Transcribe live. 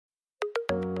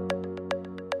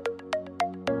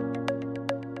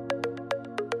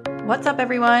What's up,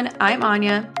 everyone? I'm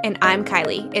Anya. And I'm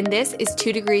Kylie, and this is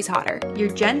 2 Degrees Hotter, your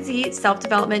Gen Z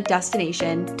self-development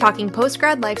destination, talking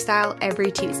post-grad lifestyle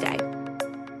every Tuesday.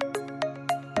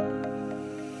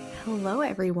 Hello,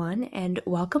 everyone, and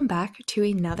welcome back to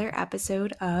another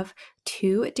episode of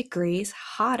 2 Degrees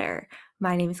Hotter.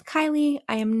 My name is Kylie.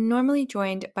 I am normally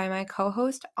joined by my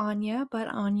co-host, Anya, but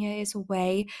Anya is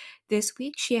away this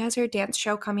week. She has her dance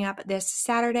show coming up this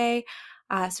Saturday.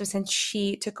 So since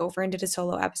she took over and did a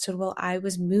solo episode while I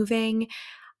was moving,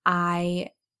 I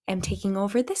am taking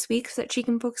over this week so that she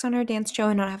can focus on her dance show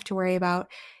and not have to worry about,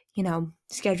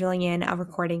 scheduling in a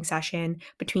recording session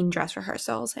between dress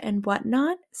rehearsals and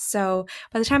whatnot. So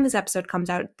by the time this episode comes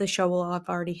out, the show will have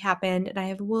already happened and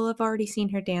I will have already seen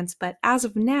her dance. But as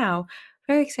of now,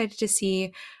 very excited to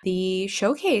see the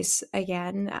showcase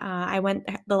again. I went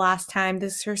the last time.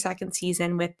 This is her second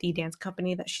season with the dance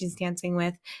company that she's dancing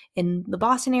with in the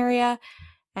Boston area.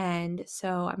 And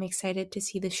so I'm excited to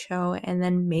see the show and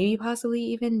then maybe possibly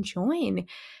even join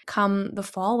come the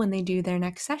fall when they do their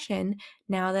next session,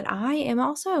 now that I am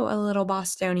also a little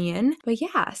Bostonian. But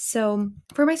yeah, so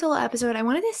for my solo episode, I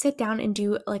wanted to sit down and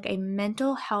do like a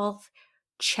mental health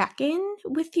check-in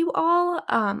with you all.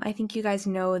 I think you guys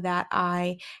know that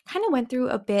I kind of went through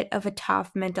a bit of a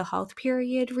tough mental health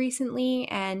period recently,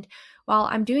 and while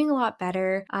I'm doing a lot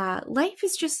better, life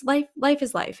is just life. Life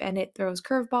is life, and it throws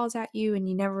curveballs at you, and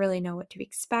you never really know what to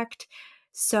expect.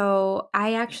 So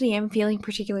I actually am feeling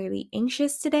particularly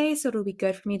anxious today, so it'll be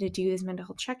good for me to do this mental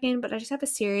health check-in, but I just have a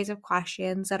series of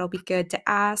questions that'll be good to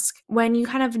ask when you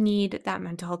kind of need that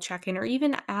mental health check-in, or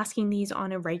even asking these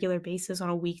on a regular basis, on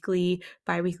a weekly,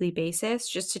 bi-weekly basis,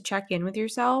 just to check in with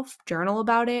yourself, journal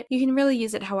about it. You can really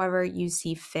use it however you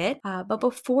see fit. But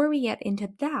before we get into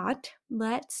that,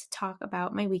 let's talk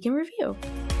about my week in review.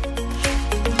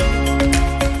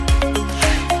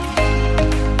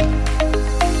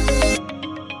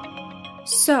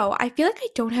 So I feel like I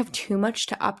don't have too much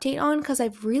to update on because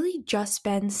I've really just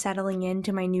been settling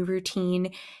into my new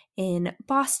routine in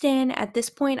Boston. At this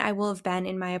point, I will have been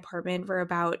in my apartment for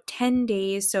about 10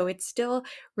 days. So it's still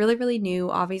really, really new.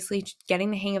 Obviously,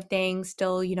 getting the hang of things,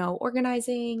 still,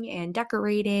 organizing and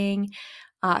decorating,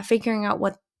 figuring out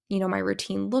what my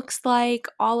routine looks like,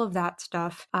 all of that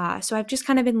stuff. So I've just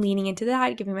kind of been leaning into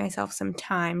that, giving myself some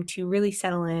time to really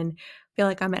settle in, feel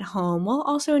like I'm at home, while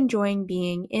also enjoying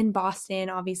being in Boston.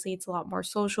 Obviously, it's a lot more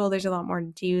social. There's a lot more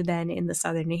to do than in the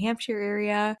southern New Hampshire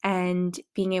area, and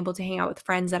being able to hang out with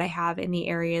friends that I have in the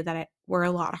area that were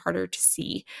a lot harder to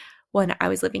see when I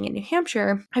was living in New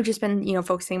Hampshire. I've just been,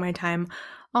 focusing my time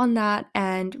on that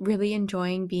and really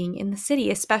enjoying being in the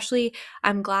city. Especially,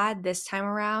 I'm glad this time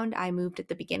around I moved at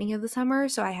the beginning of the summer,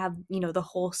 so I have, the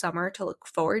whole summer to look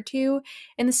forward to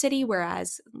in the city,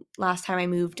 whereas last time I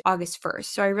moved August 1st.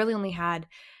 So I really only had,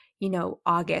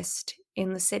 August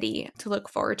in the city to look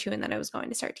forward to, and then it was going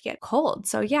to start to get cold.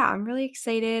 So yeah, I'm really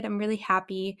excited. I'm really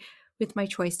happy with my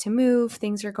choice to move.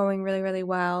 Things are going really, really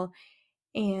well.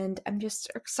 And I'm just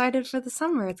excited for the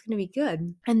summer. It's going to be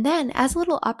good. And then, as a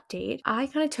little update, I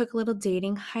kind of took a little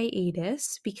dating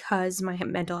hiatus because my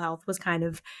mental health was kind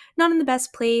of not in the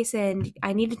best place. And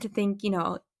I needed to think,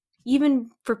 even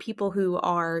for people who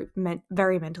are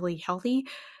very mentally healthy,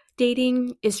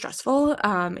 dating is stressful.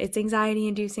 It's anxiety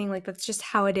inducing. Like, that's just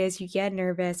how it is. You get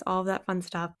nervous, all of that fun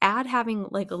stuff. Add having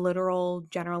like a literal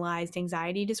generalized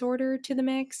anxiety disorder to the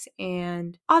mix.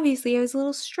 And obviously I was a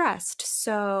little stressed.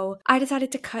 So I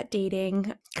decided to cut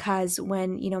dating because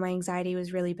when, my anxiety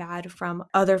was really bad from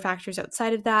other factors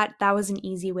outside of that, that was an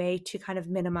easy way to kind of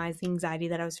minimize the anxiety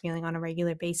that I was feeling on a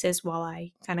regular basis while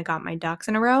I kind of got my ducks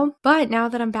in a row. But now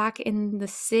that I'm back in the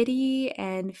city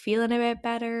and feeling a bit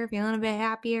better, feeling a bit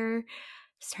happier,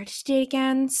 started to date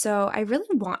again. So I really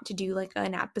want to do like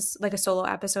a solo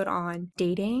episode on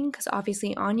dating, because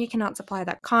obviously Anya cannot supply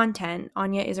that content.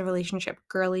 Anya is a relationship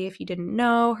girly, if you didn't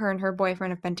know. Her and her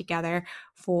boyfriend have been together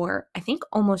for I think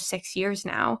almost 6 years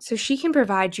now. So she can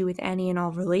provide you with any and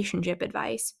all relationship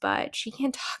advice, but she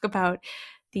can't talk about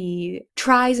the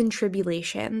tries and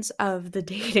tribulations of the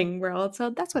dating world. So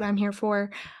that's what I'm here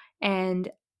for. And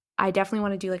I definitely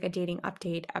want to do like a dating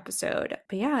update episode.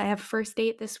 But yeah, I have a first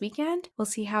date this weekend. We'll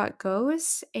see how it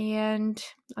goes and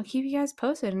I'll keep you guys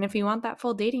posted. And if you want that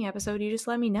full dating episode, you just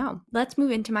let me know. Let's move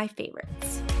into my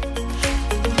favorites.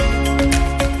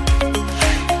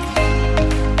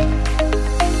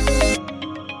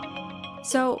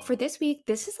 So for this week,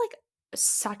 this is like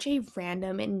such a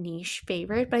random and niche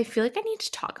favorite, but I feel like I need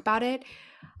to talk about it.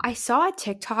 I saw a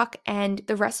TikTok and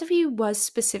the recipe was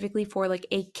specifically for like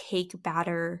a cake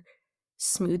batter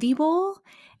smoothie bowl.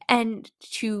 And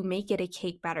to make it a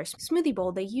cake batter smoothie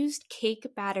bowl, they used cake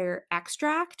batter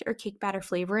extract or cake batter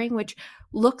flavoring, which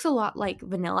looks a lot like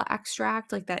vanilla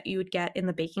extract, like that you would get in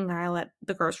the baking aisle at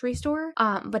the grocery store.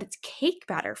 But it's cake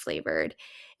batter flavored.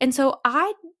 And so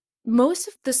most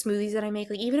of the smoothies that I make,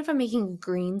 like even if I'm making a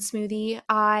green smoothie,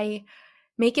 I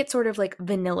make it sort of like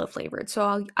vanilla flavored.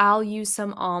 So I'll use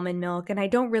some almond milk, and I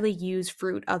don't really use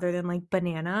fruit other than like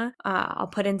banana. I'll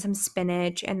put in some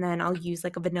spinach, and then I'll use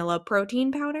like a vanilla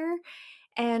protein powder.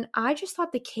 And I just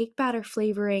thought the cake batter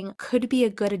flavoring could be a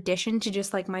good addition to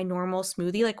just like my normal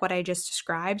smoothie, like what I just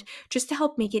described, just to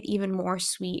help make it even more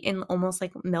sweet and almost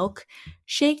like milk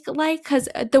shake like. Because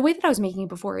the way that I was making it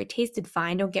before, it tasted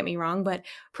fine, don't get me wrong, but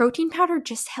protein powder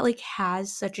just like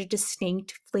has such a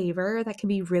distinct flavor that can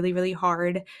be really, really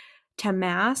hard to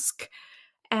mask.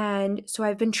 And so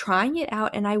I've been trying it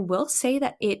out, and I will say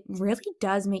that it really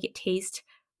does make it taste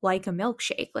like a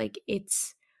milkshake. Like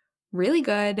it's really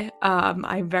good.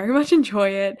 I very much enjoy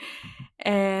it.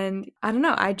 And I don't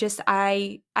know,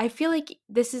 I feel like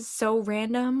this is so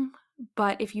random,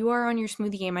 but if you are on your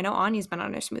smoothie game, I know Anya's been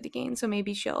on her smoothie game, so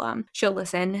maybe she'll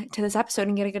listen to this episode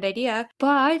and get a good idea.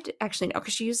 But actually no,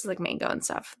 because she uses like mango and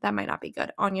stuff. That might not be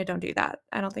good. Anya, don't do that.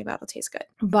 I don't think that'll taste good.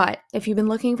 But if you've been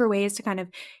looking for ways to kind of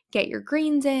get your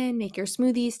greens in, make your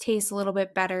smoothies taste a little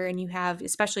bit better, and you have,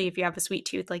 especially if you have a sweet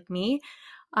tooth like me,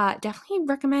 definitely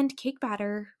recommend cake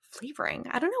batter flavoring.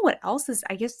 I don't know what else is,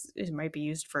 I guess it might be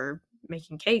used for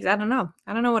making cakes. I don't know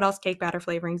what else cake batter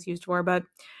flavoring is used for, but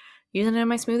using it in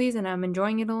my smoothies and I'm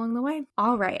enjoying it along the way.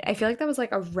 All right, I feel like that was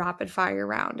like a rapid fire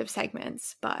round of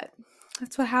segments, but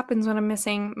that's what happens when I'm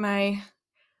missing my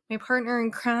partner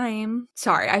in crime.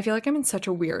 Sorry, I feel like I'm in such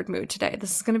a weird mood today.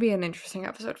 This is going to be an interesting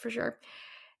episode for sure.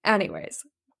 Anyways,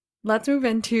 let's move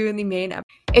into the main episode.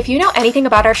 If you know anything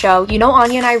about our show, you know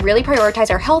Anya and I really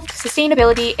prioritize our health,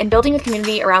 sustainability, and building a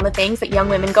community around the things that young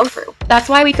women go through. That's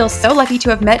why we feel so lucky to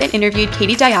have met and interviewed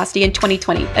Katie Diasti in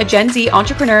 2020, a Gen Z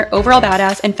entrepreneur, overall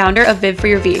badass, and founder of Viv for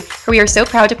Your V, who we are so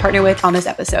proud to partner with on this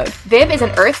episode. Viv is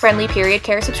an earth-friendly period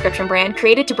care subscription brand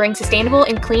created to bring sustainable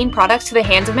and clean products to the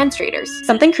hands of menstruators.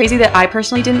 Something crazy that I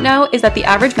personally didn't know is that the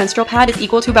average menstrual pad is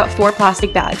equal to about 4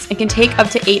 plastic bags and can take up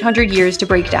to 800 years to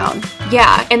break down.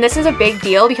 Yeah, and this is a big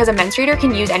deal because a menstruator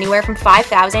can use anywhere from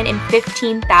 5,000 and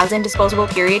 15,000 disposable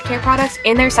period care products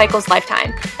in their cycle's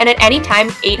lifetime. And at any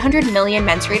time, 800 million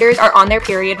menstruators are on their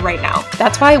period right now.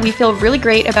 That's why we feel really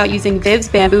great about using Viv's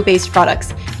bamboo-based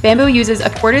products. Bamboo uses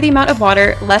 1/4 the amount of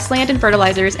water, less land and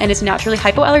fertilizers, and is naturally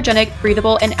hypoallergenic,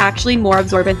 breathable, and actually more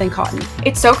absorbent than cotton.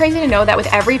 It's so crazy to know that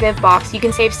with every Viv box, you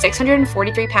can save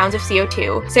 643 pounds of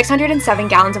CO2, 607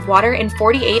 gallons of water, and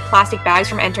 48 plastic bags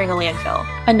from entering a landfill.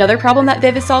 Another problem that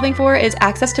Viv is solving for is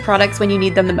access to products when you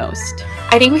need them the most.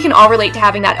 I think we can all relate to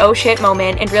having that oh shit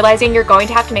moment and realizing you're going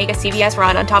to have to make a CVS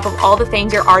run on top of all the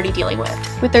things you're already dealing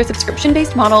with. With their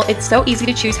subscription-based model, it's so easy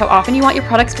to choose how often you want your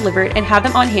products delivered and have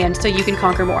them on hand so you can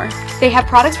conquer more. They have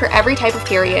products for every type of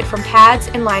period, from pads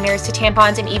and liners to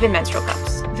tampons and even menstrual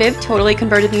cups. Viv totally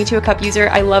converted me to a cup user.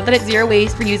 I love that it's zero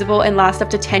waste, reusable, and lasts up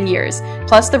to 10 years.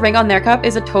 Plus, the ring on their cup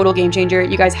is a total game changer.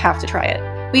 You guys have to try it.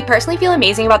 We personally feel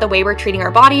amazing about the way we're treating our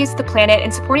bodies, the planet,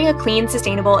 and supporting a clean,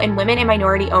 sustainable, and women and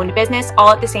minority-owned business all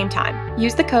at the same time.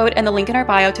 Use the code and the link in our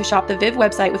bio to shop the Viv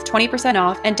website with 20%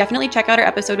 off, and definitely check out our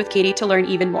episode with Katie to learn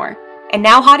even more. And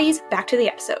now, hotties, back to the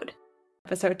episode.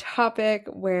 Episode topic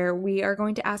where we are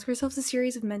going to ask ourselves a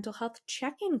series of mental health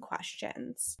check-in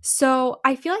questions. So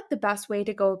I feel like the best way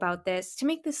to go about this, to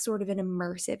make this sort of an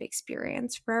immersive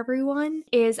experience for everyone,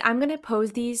 is I'm going to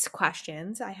pose these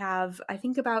questions. I have, I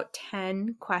think, about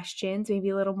 10 questions, maybe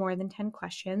a little more than 10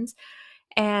 questions.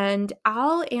 And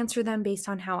I'll answer them based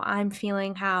on how I'm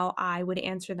feeling, how I would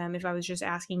answer them if I was just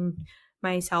asking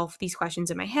myself these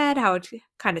questions in my head, how I'd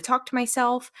kind of talk to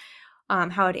myself,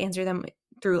 how I'd answer them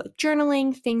through like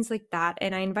journaling, things like that.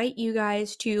 And I invite you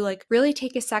guys to like really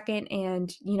take a second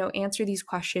and, answer these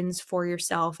questions for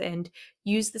yourself and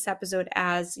use this episode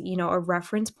as, a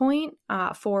reference point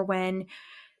for when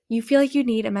you feel like you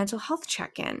need a mental health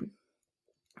check-in.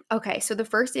 Okay, so the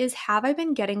first is, have I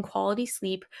been getting quality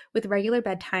sleep with regular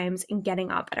bedtimes and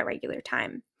getting up at a regular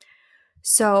time?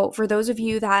 So for those of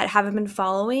you that haven't been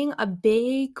following, a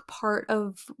big part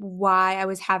of why I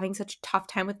was having such a tough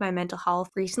time with my mental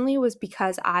health recently was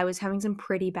because I was having some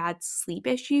pretty bad sleep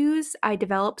issues. I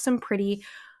developed some pretty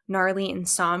gnarly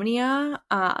insomnia,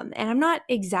 and I'm not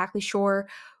exactly sure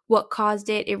what caused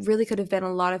it. It really could have been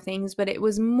a lot of things, but it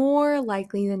was more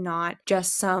likely than not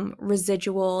just some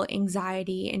residual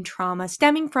anxiety and trauma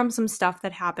stemming from some stuff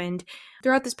that happened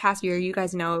throughout this past year. You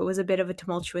guys know it was a bit of a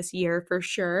tumultuous year for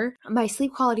sure. My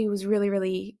sleep quality was really,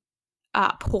 really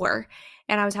poor,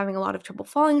 and I was having a lot of trouble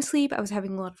falling asleep. I was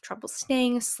having a lot of trouble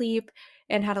staying asleep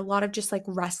and had a lot of just like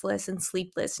restless and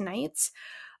sleepless nights.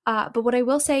 But what I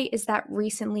will say is that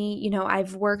recently,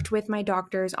 I've worked with my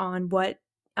doctors on what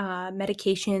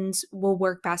medications will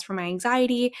work best for my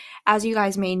anxiety. As you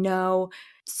guys may know,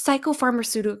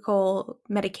 psychopharmaceutical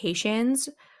medications,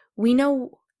 we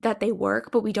know that they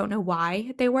work, but we don't know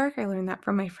why they work. I learned that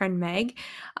from my friend Meg.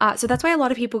 So that's why a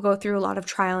lot of people go through a lot of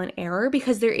trial and error,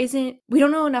 because we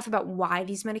don't know enough about why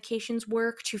these medications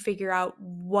work to figure out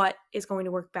what is going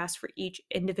to work best for each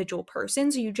individual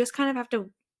person. So you just kind of have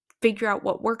to figure out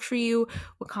what works for you,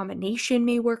 what combination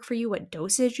may work for you, what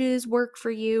dosages work for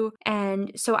you.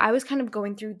 And so I was kind of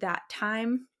going through that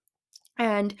time.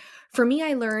 And for me,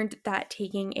 I learned that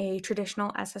taking a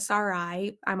traditional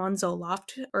SSRI, I'm on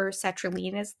Zoloft, or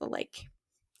sertraline is the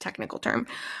technical term.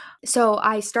 So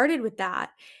I started with that,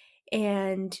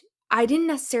 and I didn't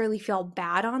necessarily feel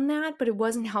bad on that, but it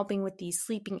wasn't helping with these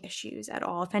sleeping issues at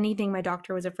all. If anything, my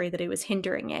doctor was afraid that it was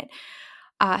hindering it.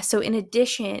 So in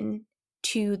addition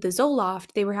to the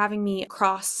Zoloft, they were having me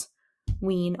cross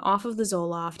wean off of the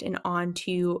Zoloft and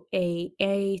onto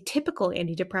a typical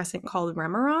antidepressant called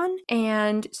Remeron.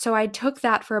 And so I took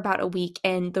that for about a week,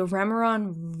 and the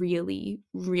Remeron really,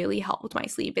 really helped my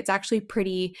sleep. It's actually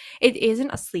it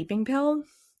isn't a sleeping pill.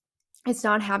 It's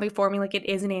not having for me like it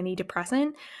is an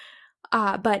antidepressant,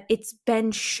 but it's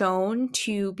been shown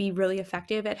to be really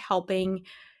effective at helping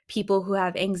people who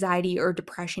have anxiety or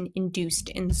depression-induced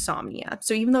insomnia.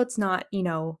 So even though it's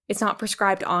not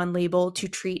prescribed on label to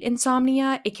treat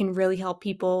insomnia, it can really help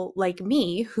people like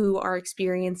me who are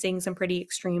experiencing some pretty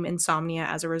extreme insomnia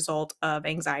as a result of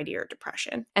anxiety or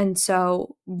depression. And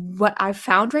so what I've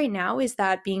found right now is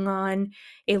that being on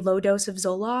a low dose of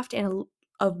Zoloft and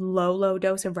a low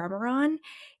dose of Remeron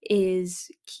is,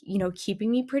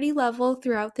 keeping me pretty level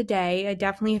throughout the day. I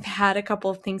definitely have had a couple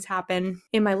of things happen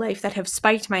in my life that have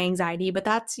spiked my anxiety, but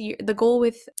that's the goal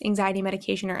with anxiety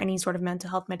medication or any sort of mental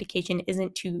health medication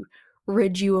isn't to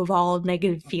rid you of all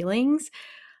negative feelings.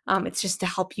 It's just to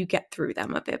help you get through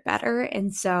them a bit better.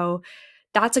 And so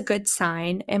that's a good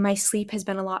sign. And my sleep has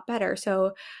been a lot better.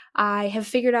 So I have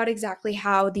figured out exactly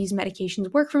how these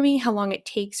medications work for me, how long it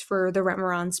takes for the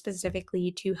Remeron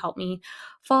specifically to help me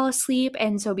fall asleep.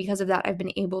 And so because of that, I've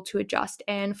been able to adjust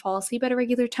and fall asleep at a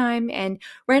regular time. And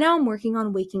right now I'm working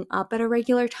on waking up at a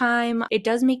regular time. It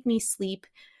does make me sleep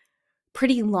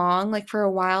pretty long. Like for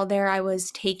a while there, I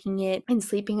was taking it and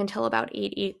sleeping until about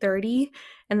 8:30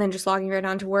 and then just logging right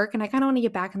on to work. And I kind of want to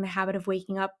get back in the habit of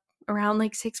waking up around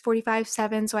 6:45,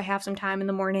 7, so I have some time in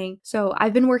the morning. So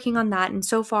I've been working on that, and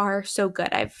so far, so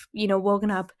good. I've, woken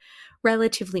up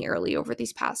relatively early over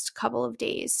these past couple of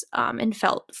days and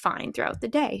felt fine throughout the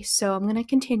day. So I'm going to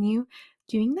continue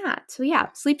doing that. So yeah,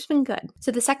 sleep's been good.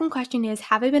 So the second question is,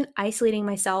 have I been isolating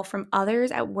myself from others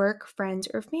at work, friends,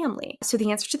 or family? So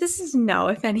the answer to this is no.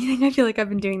 If anything, I feel like I've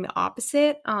been doing the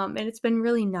opposite. And it's been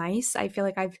really nice. I feel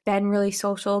like I've been really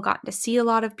social, gotten to see a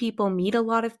lot of people, meet a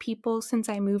lot of people since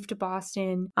I moved to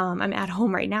Boston. I'm at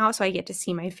home right now, so I get to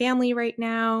see my family right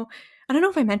now. I don't know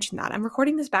if I mentioned that. I'm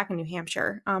recording this back in New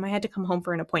Hampshire. I had to come home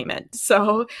for an appointment.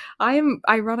 So I am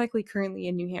ironically currently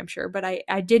in New Hampshire, but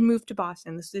I did move to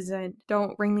Boston.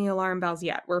 Don't ring the alarm bells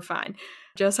yet. We're fine.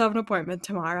 Just have an appointment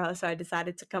tomorrow. So I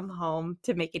decided to come home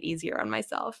to make it easier on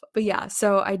myself. But yeah,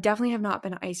 so I definitely have not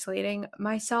been isolating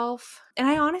myself.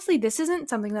 And this isn't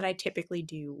something that I typically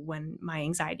do when my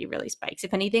anxiety really spikes.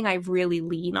 If anything, I really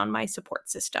lean on my support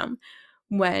system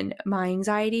when my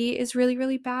anxiety is really,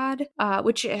 really bad,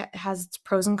 which has its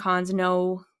pros and cons.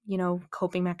 No,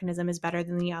 coping mechanism is better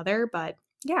than the other, but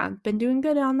yeah, been doing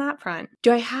good on that front.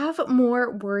 Do I have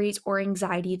more worries or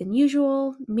anxiety than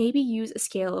usual? Maybe use a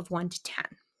scale of 1 to 10.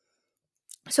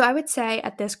 So I would say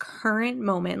at this current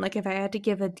moment, if I had to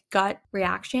give a gut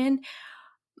reaction,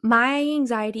 my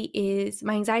anxieties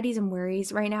and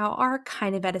worries right now are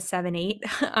kind of at a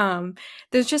 7-8.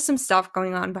 There's just some stuff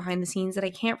going on behind the scenes that I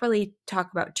can't really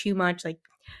talk about too much.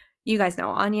 You guys know,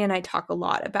 Anya and I talk a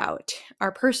lot about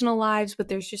our personal lives, but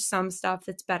there's just some stuff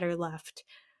that's better left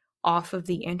off of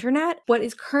the internet. What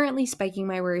is currently spiking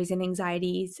my worries and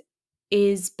anxieties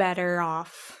is better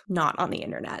off not on the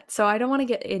internet. So I don't want to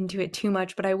get into it too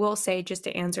much, but I will say, just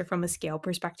to answer from a scale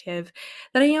perspective,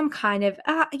 that I am kind of,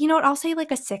 I'll say a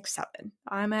 6-7.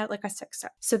 I'm at a 6-7.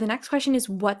 So the next question is,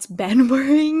 what's been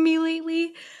worrying me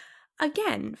lately?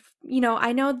 Again,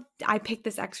 I know I picked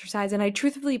this exercise and I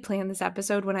truthfully planned this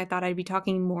episode when I thought I'd be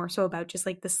talking more so about just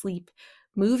the sleep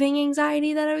moving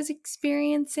anxiety that I was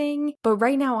experiencing. But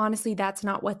right now, honestly, that's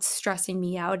not what's stressing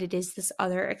me out. It is this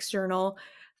other external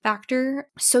factor.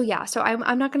 So yeah, so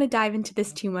I'm not going to dive into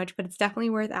this too much, but it's definitely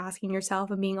worth asking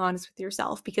yourself and being honest with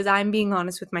yourself, because I'm being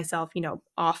honest with myself,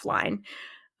 offline,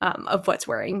 of what's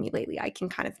worrying me lately. I can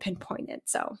kind of pinpoint it.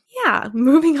 So yeah,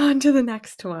 moving on to the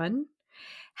next one.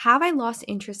 Have I lost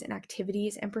interest in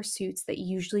activities and pursuits that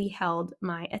usually held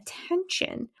my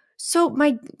attention? So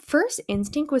my first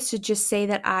instinct was to just say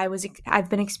that I've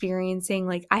been experiencing,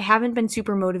 like, I haven't been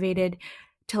super motivated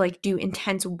to like do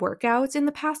intense workouts in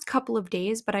the past couple of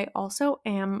days, but I also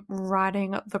am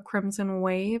riding the crimson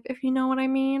wave, if you know what I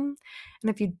mean. And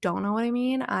if you don't know what I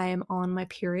mean, I am on my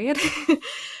period.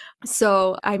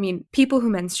 So, I mean, people who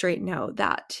menstruate know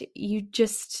that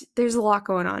there's a lot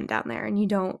going on down there, and you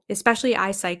don't, especially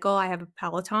I cycle, I have a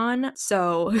Peloton.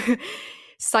 So,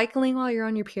 cycling while you're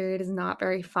on your period is not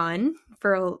very fun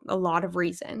for a lot of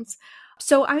reasons.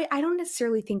 So, I don't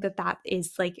necessarily think that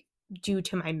is like due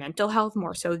to my mental health,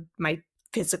 more so my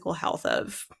physical health,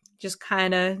 of just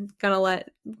kind of gonna let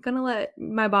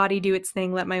my body do its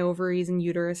thing, let my ovaries and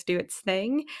uterus do its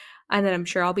thing, and then I'm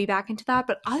sure I'll be back into that.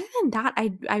 But other than that,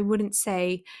 I wouldn't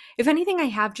say. If anything, I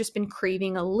have just been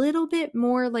craving a little bit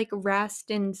more like rest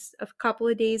and a couple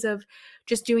of days of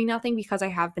just doing nothing, because I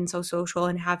have been so social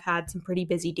and have had some pretty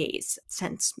busy days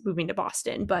since moving to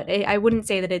Boston. But I wouldn't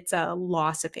say that it's a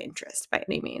loss of interest by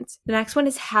any means. The next one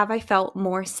is, have I felt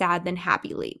more sad than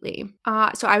happy lately?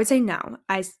 So I would say no.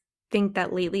 I think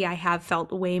that lately I have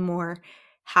felt way more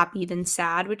happy than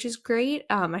sad, which is great.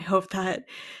 I hope that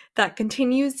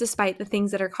continues despite the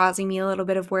things that are causing me a little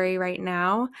bit of worry right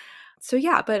now. So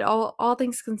yeah, but all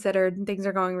things considered, things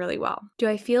are going really well. Do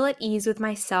I feel at ease with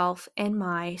myself and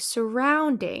my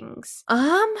surroundings?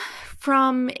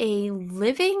 From a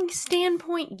living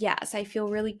standpoint, yes, I feel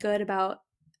really good about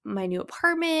my new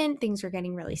apartment. Things are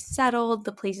getting really settled.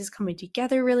 The place is coming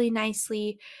together really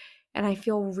nicely, and I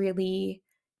feel really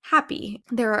happy.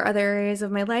 There are other areas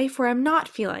of my life where I'm not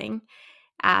feeling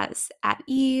as at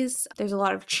ease. There's a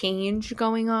lot of change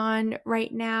going on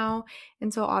right now.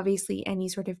 And so obviously any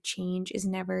sort of change is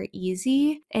never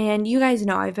easy. And you guys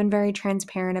know I've been very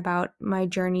transparent about my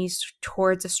journeys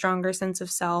towards a stronger sense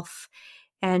of self.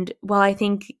 And while I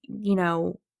think,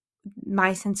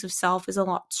 my sense of self is a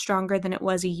lot stronger than it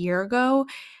was a year ago,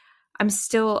 I'm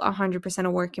still 100% a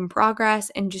work in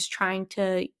progress, and just trying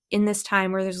to, in this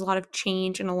time where there's a lot of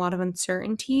change and a lot of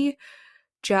uncertainty,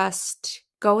 just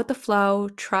go with the flow,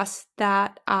 trust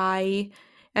that I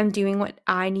am doing what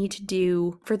I need to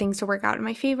do for things to work out in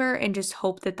my favor, and just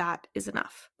hope that that is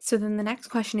enough. So then the next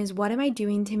question is, what am I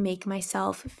doing to make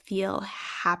myself feel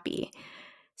happy?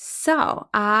 So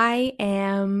I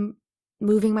am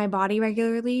moving my body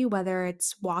regularly, whether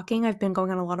it's walking. I've been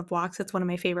going on a lot of walks. It's one of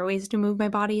my favorite ways to move my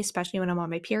body, especially when I'm on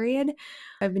my period.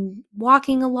 I've been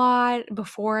walking a lot.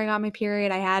 Before I got my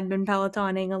period, I had been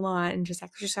Pelotoning a lot and just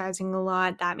exercising a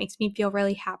lot. That makes me feel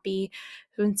really happy.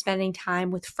 I've been spending time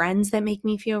with friends that make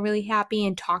me feel really happy,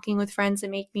 and talking with friends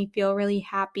that make me feel really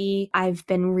happy. I've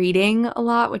been reading a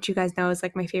lot, which you guys know is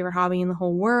like my favorite hobby in the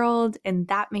whole world, and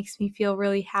that makes me feel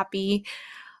really happy.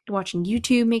 Watching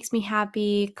YouTube makes me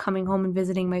happy. Coming home and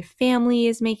visiting my family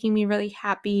is making me really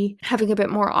happy. Having a bit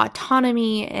more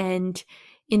autonomy and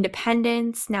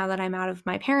independence now that I'm out of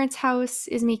my parents' house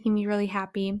is making me really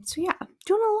happy. So yeah,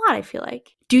 doing a lot, I feel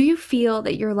like. Do you feel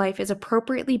that your life is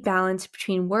appropriately balanced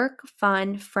between work,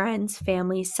 fun, friends,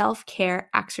 family, self-care,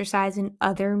 exercise, and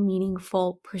other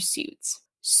meaningful pursuits?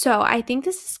 So I think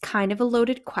this is kind of a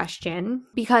loaded question,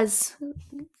 because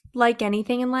like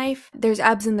anything in life, there's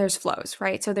ebbs and there's flows,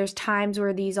 right? So there's times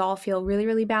where these all feel really,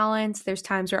 really balanced. There's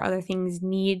times where other things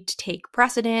need to take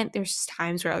precedent. There's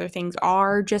times where other things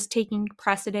are just taking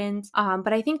precedence.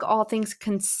 But I think all things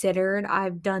considered,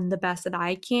 I've done the best that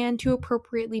I can to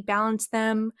appropriately balance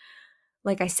them.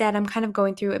 Like I said, I'm kind of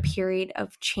going through a period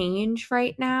of change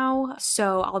right now.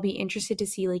 So I'll be interested to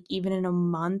see, like, even in a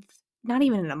month, not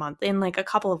even in a month, in like a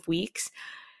couple of weeks,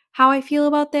 how I feel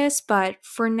about this, but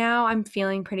for now I'm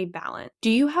feeling pretty balanced. Do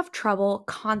you have trouble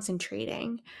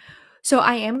concentrating? So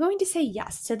I am going to say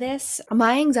yes to this.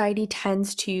 My anxiety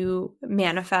tends to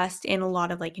manifest in a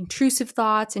lot of like intrusive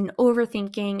thoughts and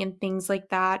overthinking and things like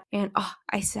that. And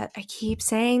I keep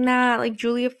saying that, like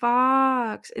Julia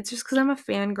Fox. It's just because I'm a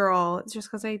fangirl. It's just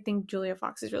because I think Julia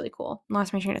Fox is really cool.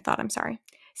 Lost my train of thought, I'm sorry.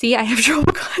 See, I have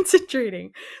trouble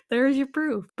concentrating. There's your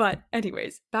proof. But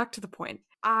anyways, back to the point.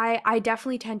 I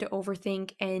definitely tend to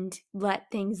overthink and let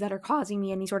things that are causing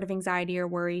me any sort of anxiety or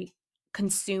worry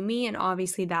consume me. And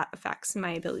obviously that affects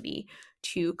my ability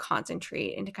to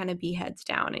concentrate and to kind of be heads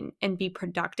down and be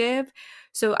productive.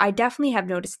 So I definitely have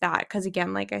noticed that, because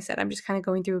again, like I said, I'm just kind of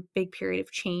going through a big period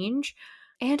of change.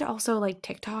 And also like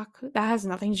TikTok, that has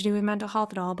nothing to do with mental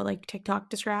health at all, but like TikTok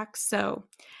distracts. So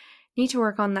need to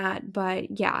work on that.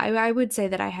 But yeah, I would say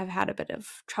that I have had a bit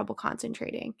of trouble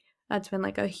concentrating. That's been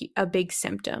like a big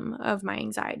symptom of my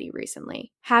anxiety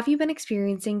recently. Have you been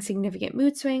experiencing significant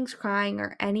mood swings, crying,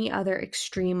 or any other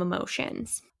extreme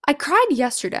emotions? I cried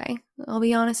yesterday. I'll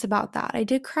be honest about that. I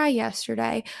did cry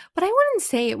yesterday, but I wouldn't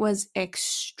say it was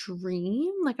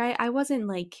extreme. Like I wasn't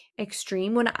like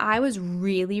extreme. When I was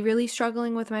really, really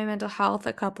struggling with my mental health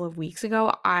a couple of weeks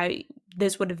ago,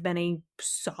 this would have been a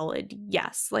solid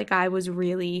yes. Like I was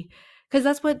really, because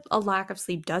that's what a lack of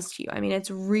sleep does to you. I mean,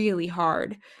 it's really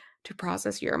hard to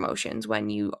process your emotions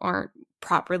when you aren't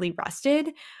properly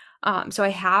rested. So I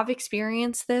have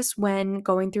experienced this when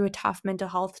going through a tough mental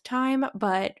health time,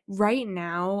 but right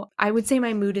now I would say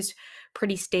my mood is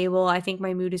pretty stable. I think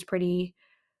my mood is pretty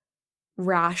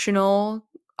rational,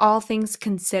 all things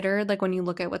considered. Like when you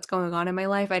look at what's going on in my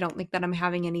life, I don't think that I'm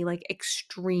having any like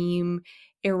extreme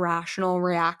irrational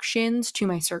reactions to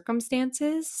my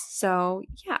circumstances. So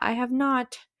yeah, I have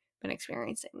not been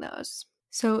experiencing those.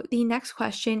 So the next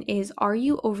question is, are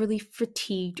you overly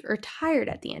fatigued or tired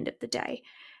at the end of the day?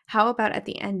 How about at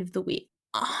the end of the week?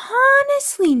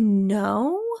 Honestly,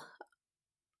 no.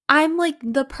 I'm like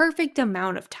the perfect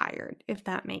amount of tired, if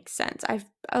that makes sense. I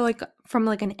like from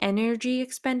like an energy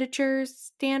expenditure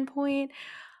standpoint,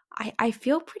 I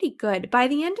feel pretty good. By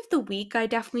the end of the week, I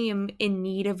definitely am in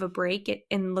need of a break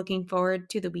and looking forward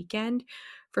to the weekend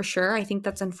for sure. I think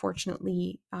that's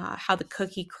unfortunately how the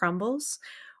cookie crumbles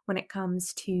when it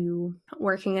comes to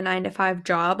working a 9 to 5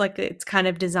 job. Like it's kind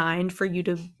of designed for you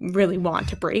to really want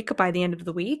to break by the end of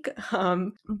the week.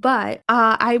 But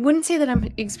I wouldn't say that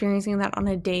I'm experiencing that on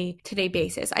a day-to-day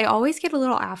basis. I always get a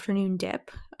little afternoon dip.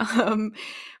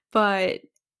 But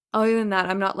other than that,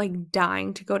 I'm not like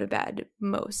dying to go to bed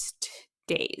most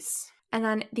days. And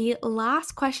then the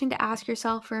last question to ask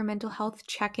yourself for a mental health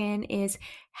check-in is,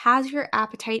 has your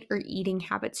appetite or eating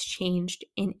habits changed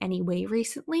in any way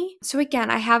recently? So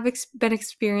again, I have been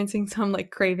experiencing some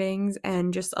like cravings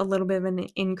and just a little bit of an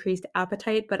increased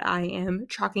appetite, but I am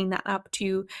chalking that up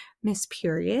to Miss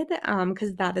Period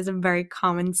because that is a very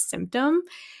common symptom.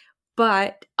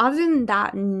 But other than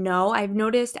that, no, I've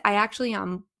noticed I actually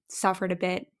suffered a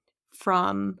bit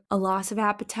from a loss of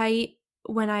appetite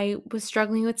when I was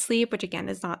struggling with sleep, which again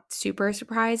is not super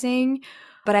surprising.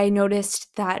 But I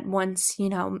noticed that once,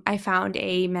 I found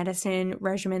a medicine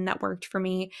regimen that worked for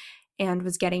me and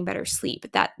was getting better sleep,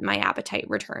 that my appetite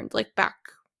returned like back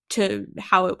to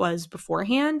how it was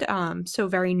beforehand. So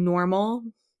very normal,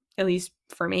 at least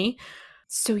for me.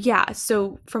 So yeah,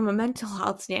 so from a mental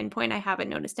health standpoint, I haven't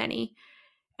noticed any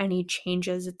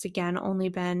changes. It's again only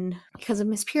been because of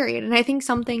Miss Period. And I think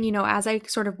something, as I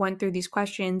sort of went through these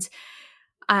questions,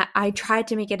 I tried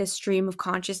to make it a stream of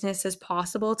consciousness as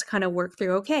possible to kind of work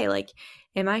through, okay, like,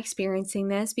 am I experiencing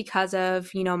this because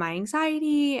of, my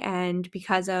anxiety and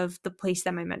because of the place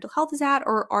that my mental health is at,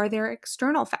 or are there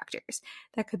external factors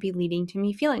that could be leading to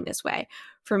me feeling this way?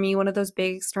 For me, one of those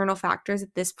big external factors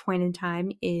at this point in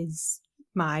time is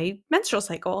my menstrual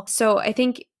cycle. So I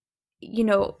think,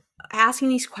 asking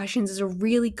these questions is a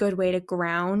really good way to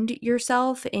ground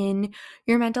yourself in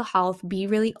your mental health, be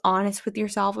really honest with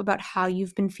yourself about how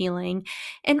you've been feeling,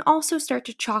 and also start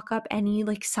to chalk up any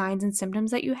like signs and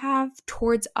symptoms that you have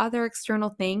towards other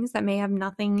external things that may have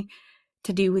nothing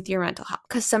to do with your mental health.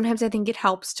 Because sometimes I think it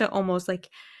helps to almost like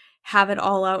have it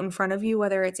all out in front of you,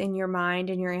 whether it's in your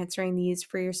mind and you're answering these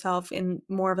for yourself in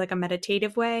more of like a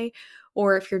meditative way,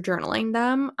 or if you're journaling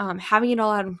them, having it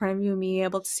all out in front of you and being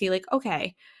able to see like,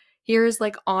 okay, here's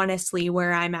like honestly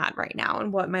where I'm at right now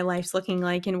and what my life's looking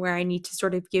like and where I need to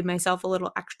sort of give myself a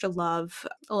little extra love,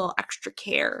 a little extra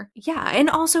care. Yeah. And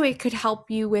also it could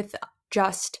help you with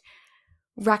just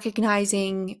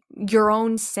recognizing your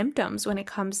own symptoms when it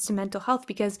comes to mental health,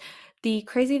 because the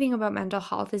crazy thing about mental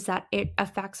health is that it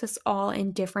affects us all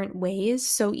in different ways.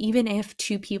 So even if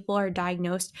two people are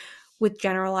diagnosed with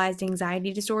generalized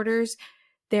anxiety disorders,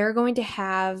 they're going to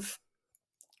have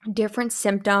different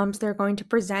symptoms. They're going to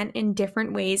present in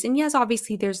different ways. And yes,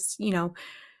 obviously there's,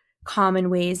 common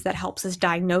ways that helps us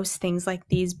diagnose things like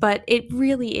these, but it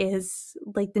really is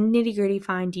like the nitty-gritty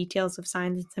fine details of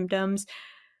signs and symptoms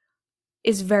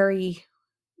is very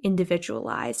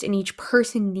individualized, and each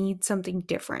person needs something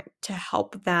different to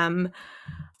help them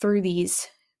through these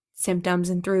symptoms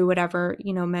and through whatever,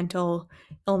 mental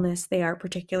illness they are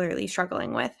particularly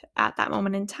struggling with at that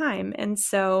moment in time. And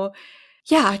so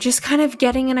yeah, just kind of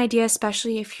getting an idea,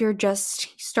 especially if you're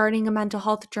just starting a mental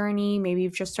health journey. Maybe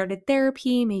you've just started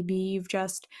therapy. Maybe you've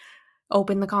just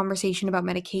opened the conversation about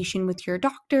medication with your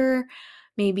doctor.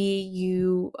 Maybe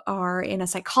you are in a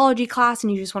psychology class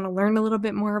and you just want to learn a little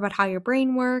bit more about how your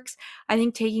brain works. I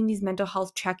think taking these mental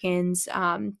health check-ins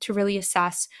to really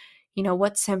assess,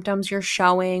 what symptoms you're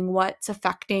showing, what's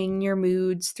affecting your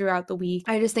moods throughout the week.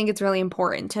 I just think it's really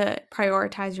important to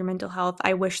prioritize your mental health.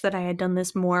 I wish that I had done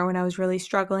this more when I was really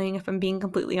struggling. If I'm being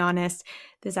completely honest,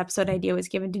 this episode idea was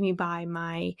given to me by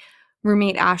my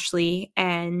roommate Ashley,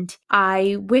 and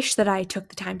I wish that I took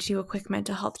the time to do a quick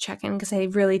mental health check-in because I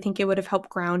really think it would have helped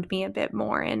ground me a bit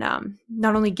more and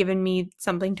not only given me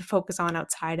something to focus on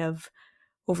outside of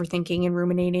overthinking and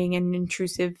ruminating and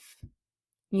intrusive,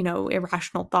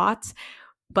 irrational thoughts,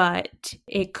 but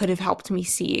it could have helped me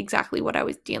see exactly what I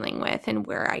was dealing with and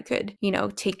where I could,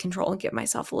 take control and give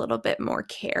myself a little bit more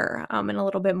care and a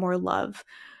little bit more love.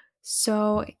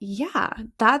 So yeah,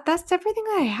 that's everything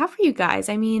that I have for you guys.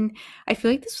 I mean, I feel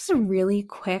like this was a really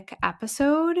quick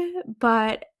episode,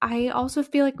 but I also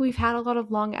feel like we've had a lot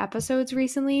of long episodes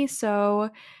recently.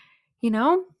 So,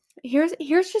 here's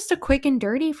just a quick and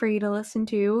dirty for you to listen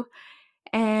to.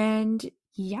 And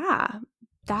yeah,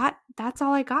 that's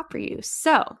all I got for you.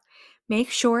 So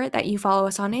make sure that you follow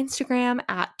us on Instagram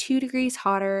at 2 Degrees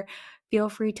Hotter. Feel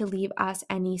free to leave us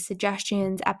any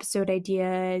suggestions, episode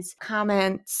ideas,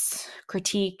 comments,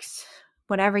 critiques,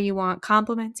 whatever you want,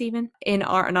 compliments even, in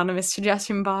our anonymous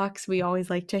suggestion box. We always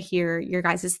like to hear your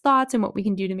guys' thoughts and what we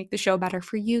can do to make the show better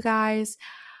for you guys.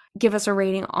 Give us a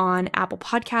rating on Apple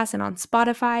Podcasts and on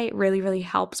Spotify. It really, really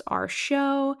helps our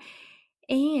show.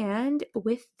 And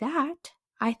with that,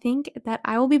 I think that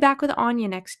I will be back with Anya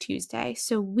next Tuesday.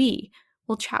 So we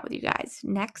will chat with you guys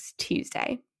next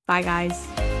Tuesday. Bye,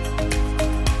 guys.